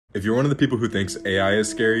If you're one of the people who thinks AI is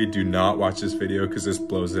scary, do not watch this video because this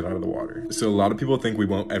blows it out of the water. So a lot of people think we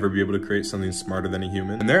won't ever be able to create something smarter than a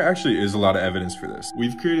human, and there actually is a lot of evidence for this.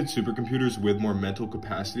 We've created supercomputers with more mental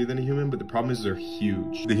capacity than a human, but the problem is they're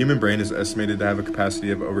huge. The human brain is estimated to have a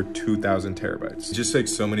capacity of over 2,000 terabytes. It just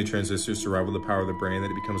takes so many transistors to rival the power of the brain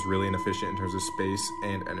that it becomes really inefficient in terms of space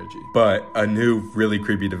and energy. But a new, really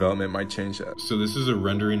creepy development might change that. So this is a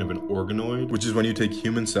rendering of an organoid, which is when you take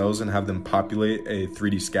human cells and have them populate a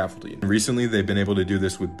 3D scaffolding. Recently, they've been able to do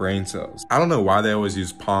this with brain cells. I don't know why they always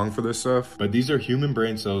use Pong for this stuff, but these are human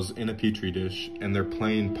brain cells in a petri dish, and they're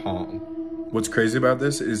playing Pong. What's crazy about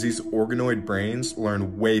this is these organoid brains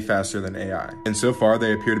learn way faster than AI. And so far,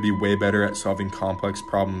 they appear to be way better at solving complex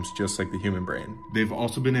problems just like the human brain. They've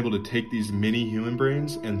also been able to take these mini human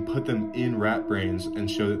brains and put them in rat brains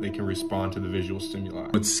and show that they can respond to the visual stimuli.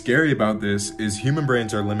 What's scary about this is human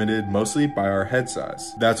brains are limited mostly by our head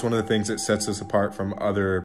size. That's one of the things that sets us apart from other